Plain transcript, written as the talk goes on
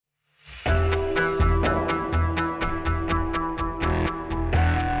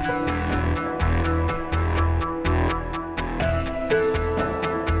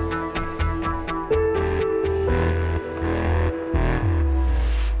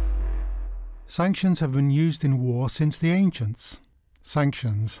Sanctions have been used in war since the ancients.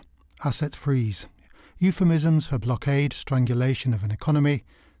 Sanctions, asset freeze, euphemisms for blockade, strangulation of an economy,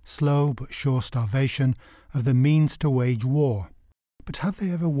 slow but sure starvation of the means to wage war. But have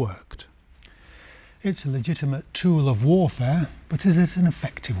they ever worked? It's a legitimate tool of warfare, but is it an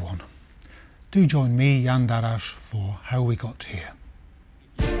effective one? Do join me, Jan Darasz, for How We Got Here.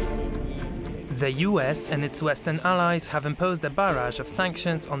 The US and its Western allies have imposed a barrage of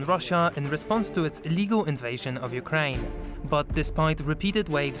sanctions on Russia in response to its illegal invasion of Ukraine. But despite repeated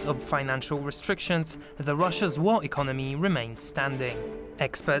waves of financial restrictions, Russia's war economy remains standing.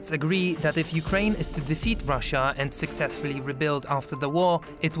 Experts agree that if Ukraine is to defeat Russia and successfully rebuild after the war,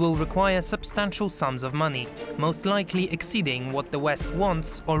 it will require substantial sums of money, most likely exceeding what the West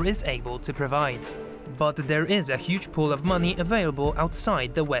wants or is able to provide. But there is a huge pool of money available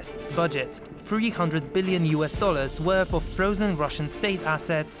outside the West's budget. $300 billion worth of frozen Russian state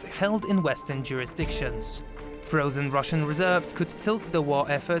assets held in Western jurisdictions. Frozen Russian reserves could tilt the war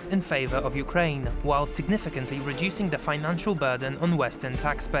effort in favor of Ukraine, while significantly reducing the financial burden on Western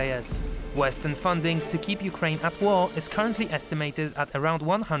taxpayers. Western funding to keep Ukraine at war is currently estimated at around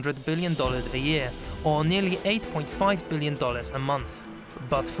 $100 billion a year, or nearly $8.5 billion a month.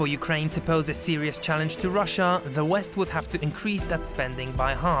 But for Ukraine to pose a serious challenge to Russia, the West would have to increase that spending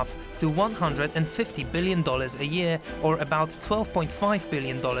by half, to $150 billion a year, or about $12.5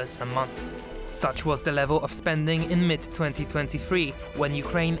 billion a month. Such was the level of spending in mid-2023, when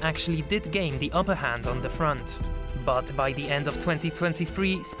Ukraine actually did gain the upper hand on the front. But by the end of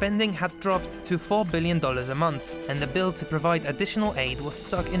 2023, spending had dropped to $4 billion a month, and the bill to provide additional aid was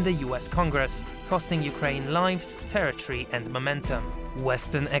stuck in the US Congress, costing Ukraine lives, territory and momentum.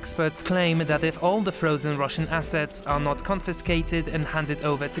 Western experts claim that if all the frozen Russian assets are not confiscated and handed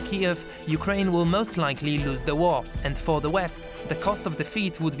over to Kiev, Ukraine will most likely lose the war, and for the West, the cost of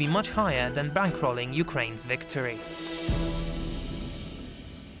defeat would be much higher than bankrolling Ukraine's victory.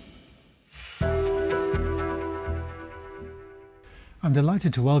 I'm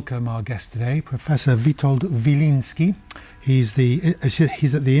delighted to welcome our guest today, Professor Witold Wiliński. He's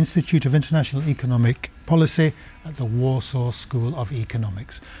at the Institute of International Economic Policy at the Warsaw School of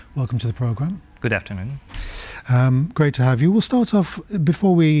Economics. Welcome to the programme. Good afternoon. Great to have you. We'll start off,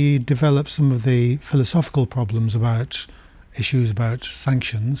 before we develop some of the philosophical problems about issues about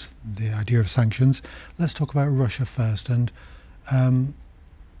sanctions, the idea of sanctions, let's talk about Russia first. And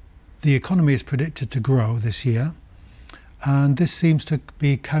the economy is predicted to grow this year. And this seems to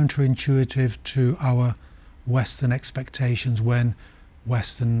be counterintuitive to our Western expectations when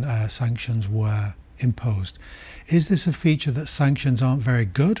Western sanctions were imposed. Is this a feature that sanctions aren't very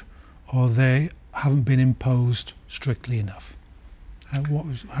good, or they haven't been imposed strictly enough?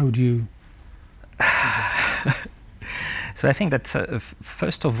 How do you... So I think that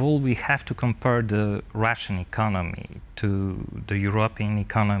first of all we have to compare the Russian economy to the European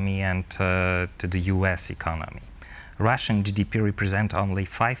economy and to the US economy. Russian GDP represents only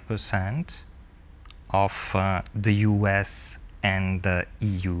 5% of the US and the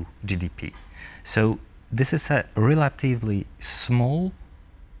EU GDP. So this is a relatively small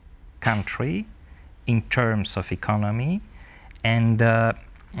country in terms of economy, and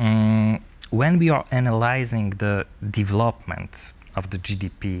when we are analyzing the development of the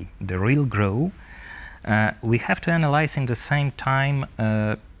GDP, the real growth, we have to analyze in the same time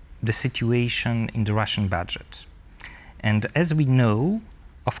the situation in the Russian budget. And as we know,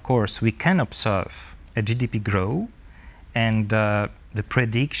 of course, we can observe a GDP growth, and the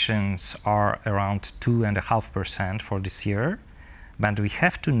predictions are around 2.5% for this year. But we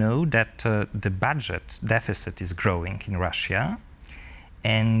have to know that the budget deficit is growing in Russia,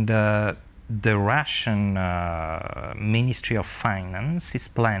 and the Russian Ministry of Finance is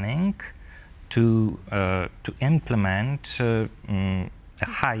planning to implement a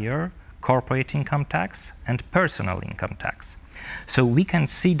higher corporate income tax and personal income tax. So we can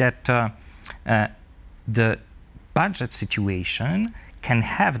see that the budget situation can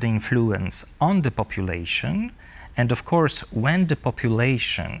have the influence on the population, and of course when the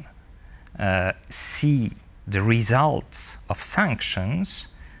population see the results of sanctions,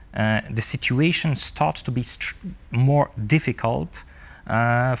 the situation starts to be more difficult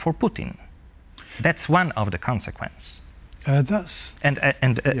for Putin. That's one of the consequences. Sure.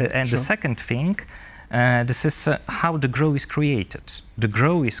 The second thing, this is how the growth is created. The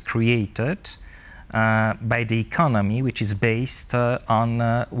growth is created by the economy, which is based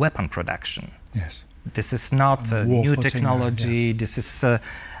on weapon production. Yes. This is not new technology. Yes. This is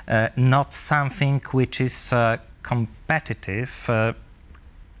not something which is competitive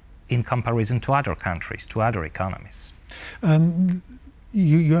in comparison to other countries, to other economies.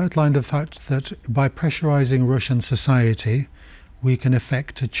 You outlined the fact that by pressurizing Russian society, we can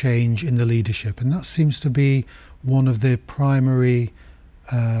effect a change in the leadership, and that seems to be one of the primary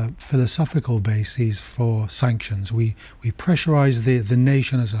philosophical bases for sanctions. We pressurize the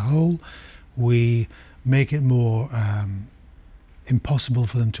nation as a whole. We make it more impossible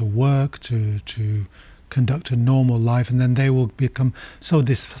for them to work, to conduct a normal life, and then they will become so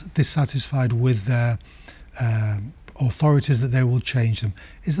dissatisfied with their authorities that they will change them.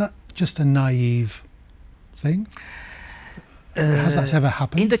 Is that just a naive thing? Has that ever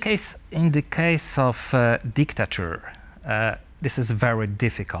happened? In the case of dictature, this is very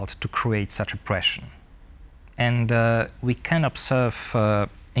difficult to create such oppression. And we can observe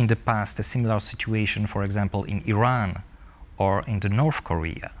in the past a similar situation, for example, in Iran or in the North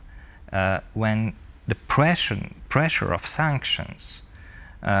Korea, when the pressure of sanctions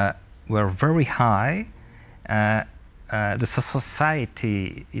were very high. The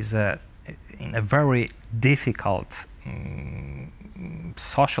society is in a very difficult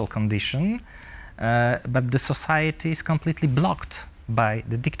social condition, but the society is completely blocked by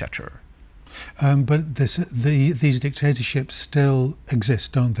the dictature. But these dictatorships still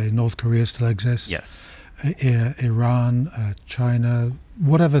exist, don't they? North Korea still exists. Yes. Iran, China,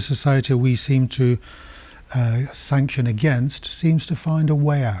 whatever society we seem to sanction against seems to find a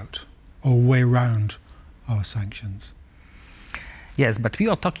way out or way round our sanctions. Yes, but we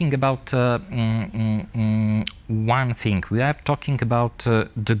are talking about one thing. We are talking about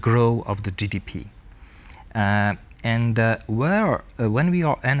the growth of the GDP. When we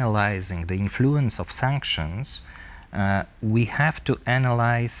are analyzing the influence of sanctions, we have to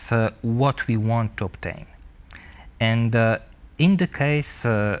analyze what we want to obtain. And in the case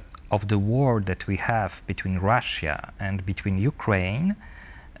of the war that we have between Russia and between Ukraine,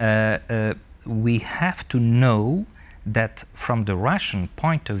 we have to know that from the Russian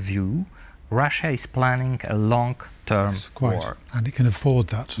point of view, Russia is planning a long-term war. And it can afford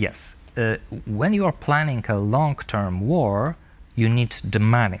that. Yes. When you are planning a long-term war, you need the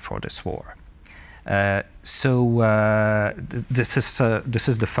money for this war. This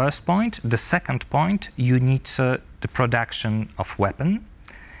is the first point. The second point, you need the production of weapons,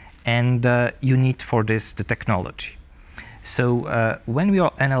 and you need for this the technology. So when we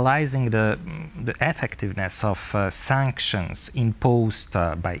are analyzing the effectiveness of sanctions imposed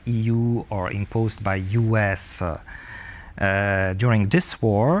by EU or imposed by US during this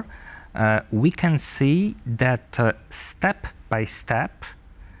war, we can see that step by step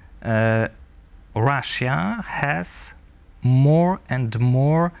Russia has more and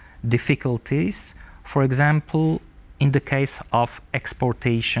more difficulties, for example, in the case of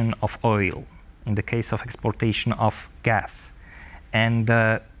exportation of oil, in the case of exportation of gas. And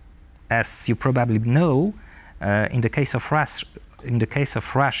as you probably know, in the case of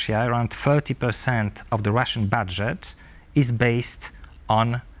Russia, around 30% of the Russian budget is based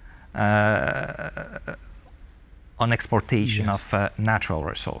on exportation yes. of natural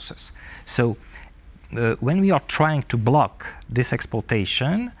resources. So when we are trying to block this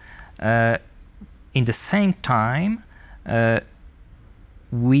exportation, in the same time,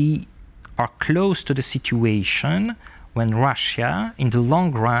 we are close to the situation when Russia, in the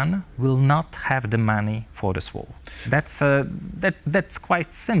long run, will not have the money for this war. That's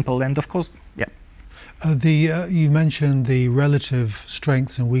quite simple, and of course, yeah. You mentioned the relative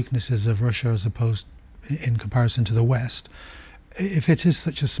strengths and weaknesses of Russia as opposed in comparison to the West. If it is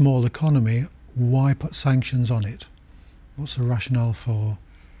such a small economy, why put sanctions on it? What's the rationale for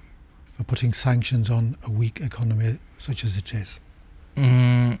putting sanctions on a weak economy such as it is?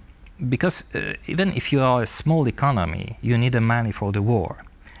 Because even if you are a small economy, you need the money for the war.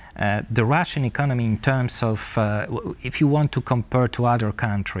 The Russian economy, in terms of, if you want to compare to other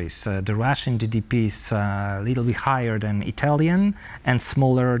countries, the Russian GDP is a little bit higher than Italian and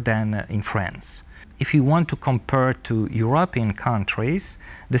smaller than in France. If you want to compare to European countries,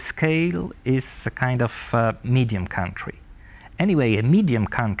 the scale is a kind of medium country. Anyway, a medium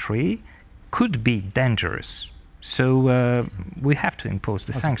country could be dangerous. So we have to impose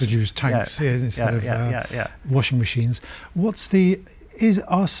the sanctions. To produce tanks instead of washing machines.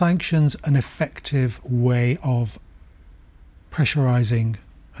 Are sanctions an effective way of pressurizing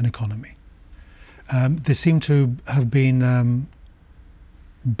an economy? They seem to have been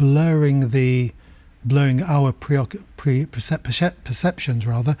blurring our perceptions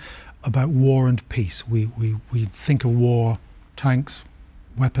rather about war and peace. We think of war, tanks,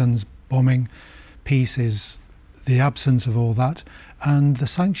 weapons, bombing. Peace is the absence of all that, and the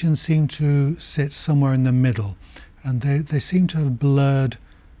sanctions seem to sit somewhere in the middle, and they seem to have blurred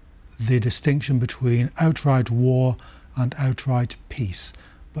the distinction between outright war and outright peace.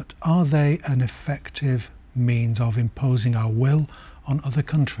 But are they an effective means of imposing our will on other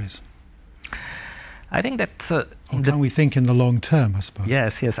countries? I think that... or can we think in the long term, I suppose?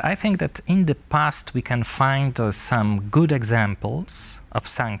 Yes, yes. I think that in the past we can find some good examples of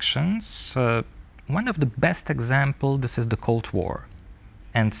sanctions. One of the best examples, this is the Cold War,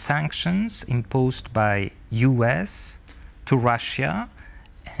 and sanctions imposed by US to Russia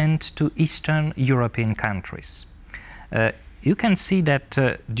and to Eastern European countries. You can see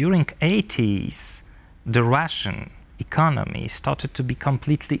that during 80s, the Russian economy started to be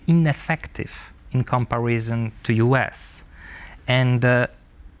completely ineffective in comparison to US. And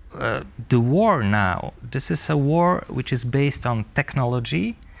the war now, this is a war which is based on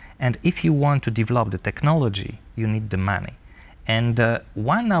technology, and if you want to develop the technology, you need the money. And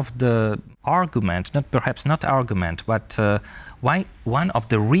one of the argument, perhaps not argument, but one of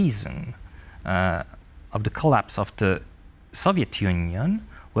the reason of the collapse of the Soviet Union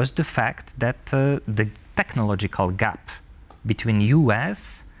was the fact that the technological gap between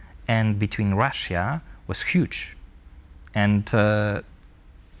US and between Russia was huge. And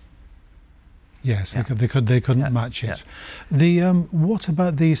yes, yeah. they couldn't match it. Yeah. What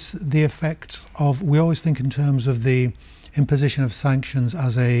about the effect of, we always think in terms of the imposition of sanctions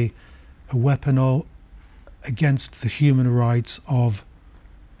as a weapon or against the human rights of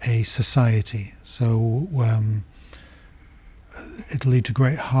a society. So it'll lead to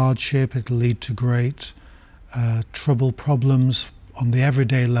great hardship, it'll lead to great trouble, problems on the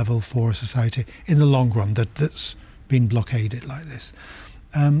everyday level for a society in the long run that's been blockaded like this.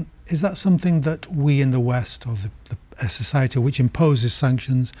 Is that something that we in the West, or a society which imposes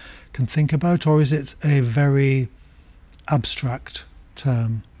sanctions, can think about, or is it a very abstract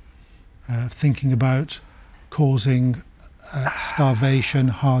term, thinking about causing starvation,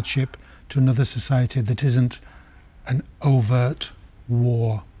 hardship to another society that isn't an overt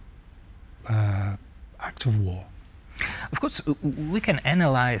war, act of war? Of course, we can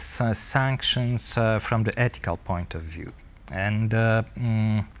analyze sanctions from the ethical point of view, and a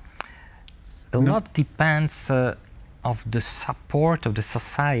lot depends of the support of the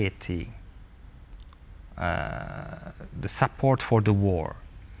society, the support for the war.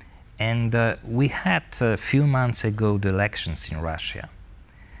 And we had a few months ago the elections in Russia.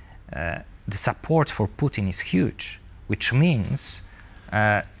 The support for Putin is huge, which means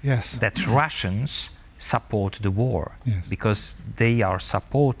yes. that Russians support the war, yes. because they are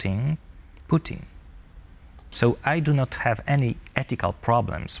supporting Putin. So I do not have any ethical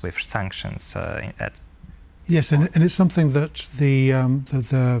problems with sanctions. Yes, and it's something that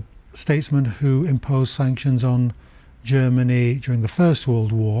the statesmen who imposed sanctions on Germany during the First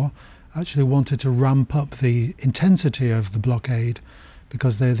World War actually wanted to ramp up the intensity of the blockade,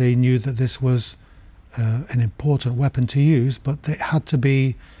 because they knew that this was an important weapon to use, but it had to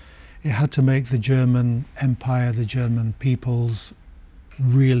make the German Empire, the German peoples,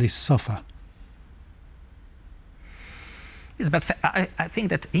 really suffer. Yes, but I think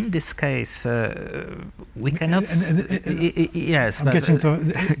that in this case we cannot. Yes, I'm getting to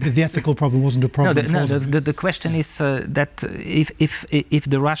the ethical problem wasn't a problem. The question is that if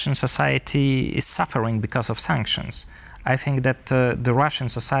the Russian society is suffering because of sanctions, I think that the Russian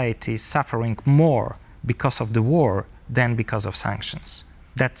society is suffering more because of the war than because of sanctions.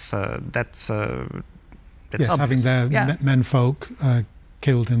 That's yes, obvious. Having their menfolk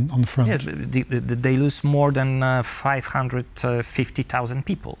killed on the front. Yes, they lose more than 550,000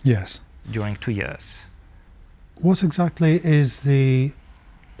 people. Yes, during 2 years. What exactly is the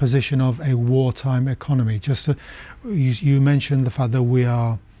position of a wartime economy? Just you mentioned the fact that we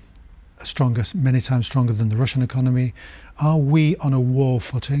are many times stronger than the Russian economy. Are we on a war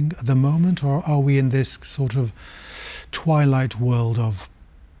footing at the moment, or are we in this sort of twilight world of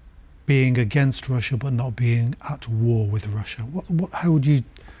being against Russia but not being at war with Russia? How would you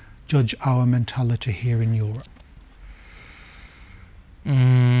judge our mentality here in Europe?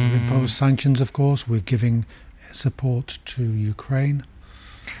 We've imposed sanctions, of course. We're giving support to Ukraine.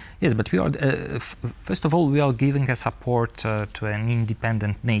 Yes, but we are, first of all, we are giving a support to an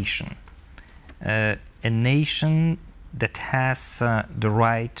independent nation. A nation that has the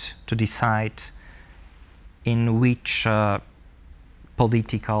right to decide in which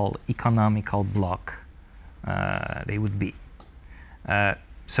political, economical bloc they would be.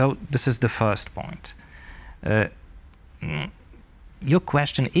 So this is the first point. Your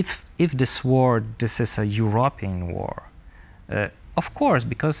question, if this war, this is a European war, of course,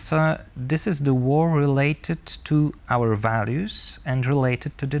 because this is the war related to our values and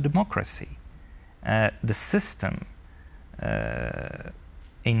related to the democracy. The system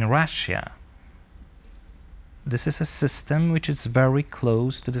in Russia this is a system which is very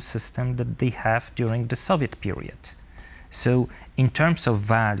close to the system that they have during the Soviet period. So in terms of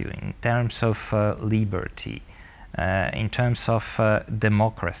value, in terms of liberty, in terms of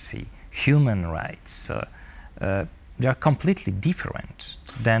democracy, human rights, they are completely different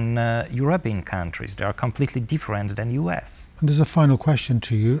than European countries. They are completely different than US. And there's a final question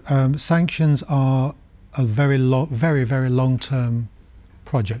to you. Sanctions are a very long-term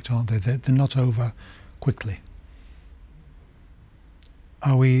project, aren't they? They're not over quickly.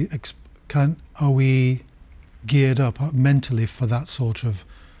 Are we geared up mentally for that sort of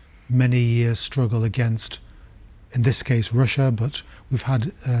many years struggle against, in this case, Russia, but we've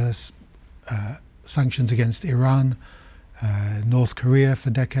had sanctions against Iran, North Korea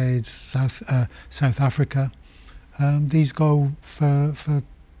for decades, South Africa. These go for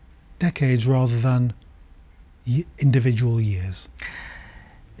decades rather than individual years.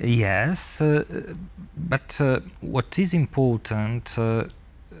 Yes, but what is important,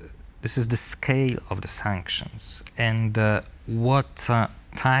 this is the scale of the sanctions and what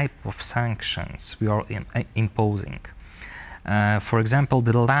type of sanctions we are imposing. For example,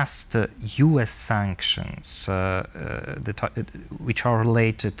 the last US sanctions, which are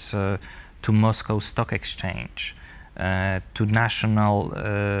related to Moscow Stock Exchange, to national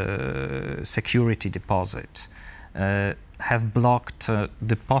security deposit, have blocked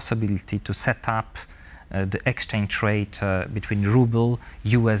the possibility to set up the exchange rate between ruble,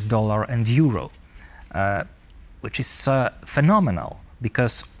 US dollar and euro, which is phenomenal,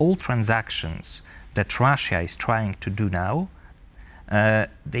 because all transactions that Russia is trying to do now,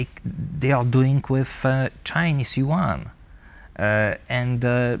 they are doing with Chinese yuan, and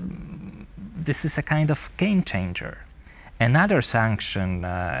this is a kind of game changer. Another sanction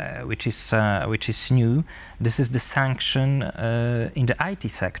which is new, this is the sanction in the IT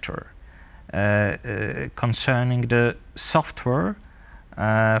sector concerning the software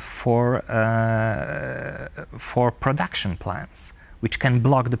for production plants, which can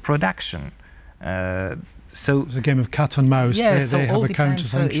block the production. So it's a game of cat and mouse. Yes, they have a counter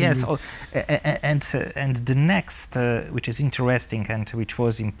sanction. Yes, and the next, which is interesting and which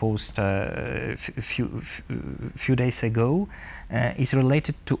was imposed a few days ago, is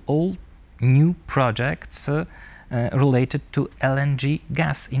related to all new projects related to LNG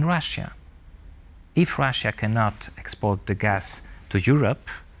gas in Russia. If Russia cannot export the gas to Europe,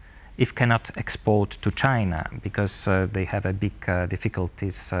 if cannot export to China, because they have a big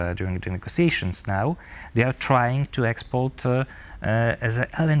difficulties during the negotiations now, they are trying to export as a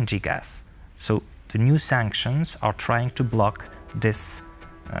LNG gas. So the new sanctions are trying to block this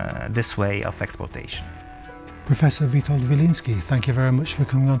way of exportation. Professor Witold Wiliński, thank you very much for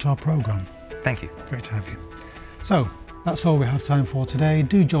coming on to our programme. Thank you. Great to have you. So that's all we have time for today.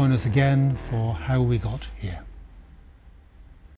 Do join us again for How We Got Here.